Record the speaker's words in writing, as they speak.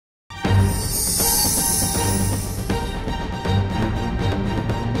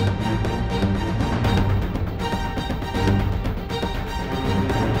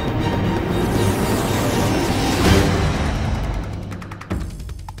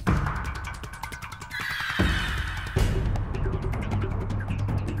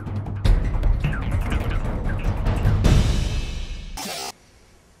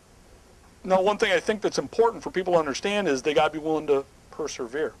Now, one thing I think that's important for people to understand is they got to be willing to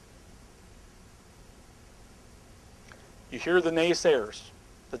persevere. You hear the naysayers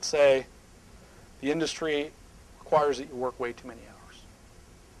that say the industry requires that you work way too many hours.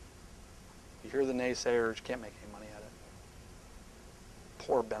 You hear the naysayers, you can't make any money at it.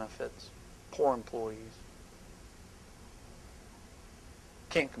 Poor benefits, poor employees.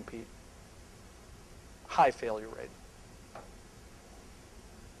 Can't compete. High failure rate.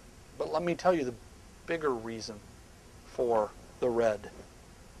 But let me tell you the bigger reason for the red.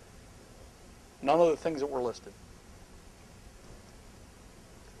 None of the things that were listed.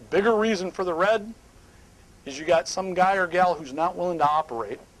 Bigger reason for the red is you got some guy or gal who's not willing to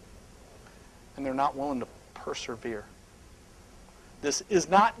operate, and they're not willing to persevere. This is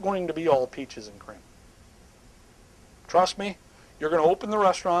not going to be all peaches and cream. Trust me, you're going to open the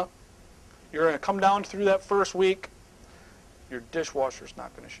restaurant, you're going to come down through that first week, your dishwasher's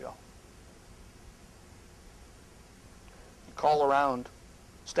not going to show. You call around,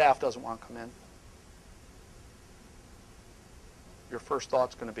 staff doesn't want to come in. Your first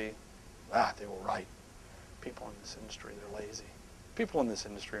thought's going to be, they were right. People in this industry, they're lazy. People in this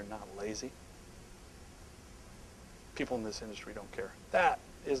industry are not lazy. People in this industry don't care. That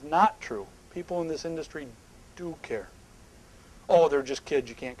is not true. People in this industry do care. Oh, they're just kids,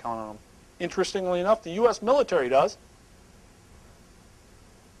 you can't count on them. Interestingly enough, the U.S. military does.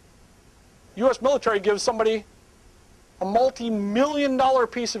 U.S. military gives somebody a multi-million-dollar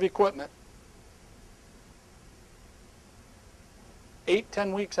piece of equipment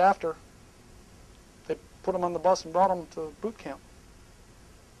 8-10 weeks after they put them on the bus and brought them to boot camp.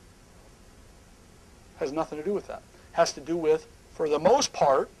 Has nothing to do with that. Has to do with, for the most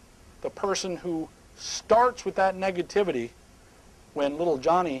part, the person who starts with that negativity when little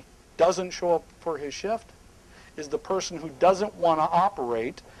Johnny doesn't show up for his shift is the person who doesn't want to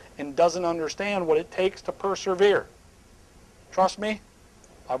operate and doesn't understand what it takes to persevere. Trust me,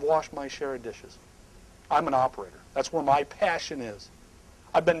 I've washed my share of dishes. I'm an operator. That's where my passion is.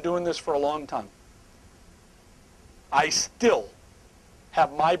 I've been doing this for a long time. I still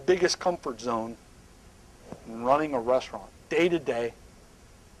have my biggest comfort zone in running a restaurant, day to day,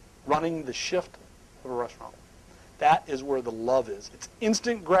 running the shift of a restaurant. That is where the love is. It's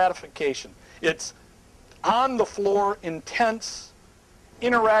instant gratification. It's on the floor, intense,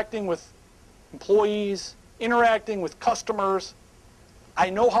 interacting with employees, interacting with customers. I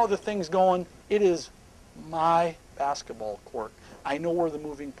know how the thing's going. It is my basketball court. I know where the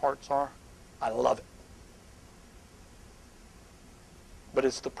moving parts are. I love it. But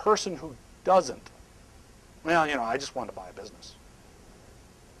it's the person who doesn't. Well, I just wanted to buy a business.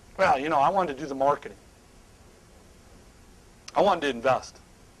 Well, I wanted to do the marketing. I wanted to invest.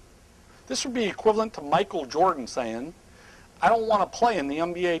 This would be equivalent to Michael Jordan saying, I don't want to play in the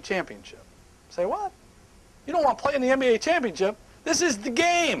NBA championship. Say, what? You don't want to play in the NBA championship? This is the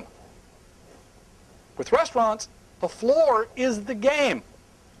game. With restaurants, the floor is the game.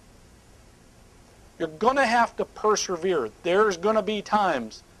 You're going to have to persevere. There's going to be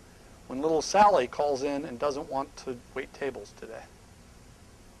times when little Sally calls in and doesn't want to wait tables today.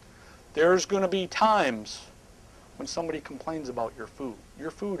 There's going to be times when somebody complains about your food.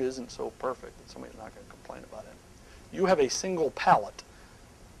 Your food isn't so perfect that somebody's not going to complain about it. You have a single palate.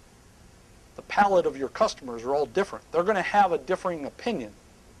 The palate of your customers are all different. They're going to have a differing opinion.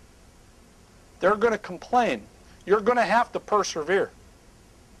 They're going to complain. You're going to have to persevere.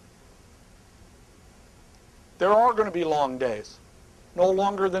 There are going to be long days, no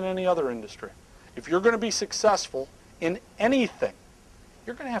longer than any other industry. If you're going to be successful in anything,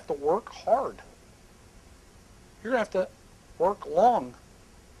 you're going to have to work hard. You're going to have to work long.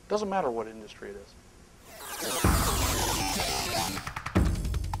 Doesn't matter what industry it is.